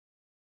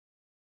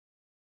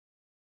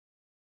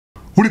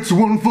Well, it's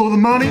one for the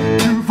money,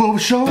 two for the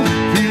show.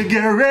 Feel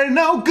get ready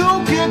now,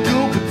 go, get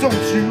go, but don't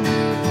you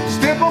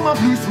step on my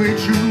blue suede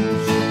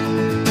shoes.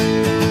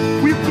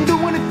 We can do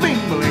anything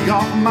but lay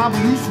off my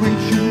blue suede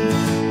shoes.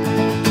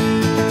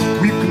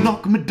 We can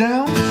knock me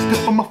down,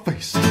 step on my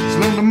face,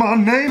 slander my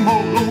name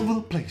all over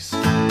the place.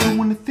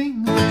 Do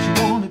anything that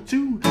you wanna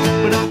do,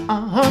 but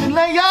honey,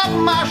 lay off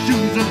my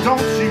shoes and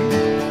don't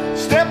you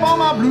step on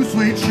my blue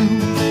suede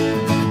shoes.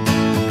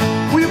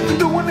 We can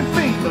do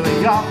anything but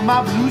lay off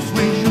my blue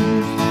suede shoes.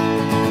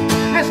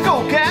 Let's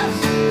go, cats!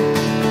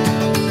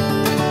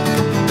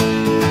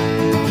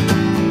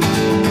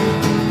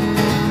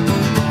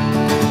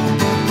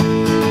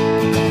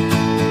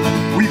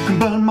 We can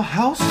burn my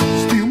house,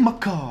 steal my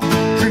car,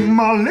 drink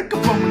my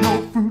liquor from an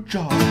old fruit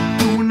jar.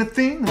 Do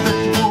anything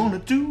that you wanna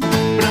do,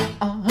 but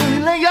honey,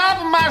 lay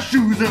off my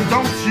shoes and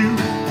don't you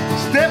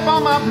step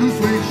on my blue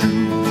suede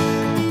shoes.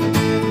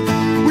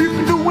 We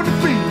can do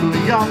anything but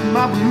lay off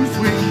my blue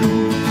suede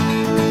shoes.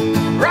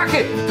 Rock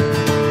it!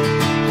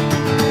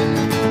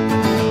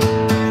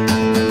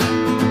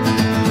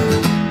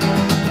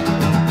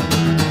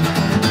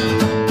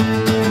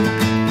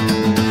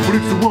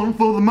 One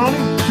for the money,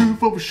 two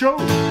for the show.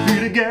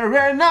 Feel to get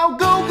ready now,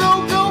 go,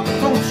 go, go.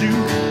 Don't you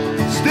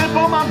step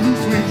on my blue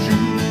suede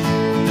shoes.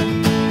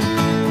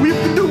 We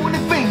can do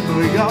anything but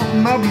lay off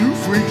my blue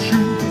suede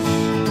shoes.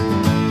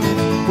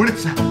 Well,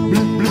 it's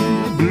blue,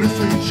 blue, blue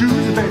suede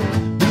shoes,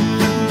 baby.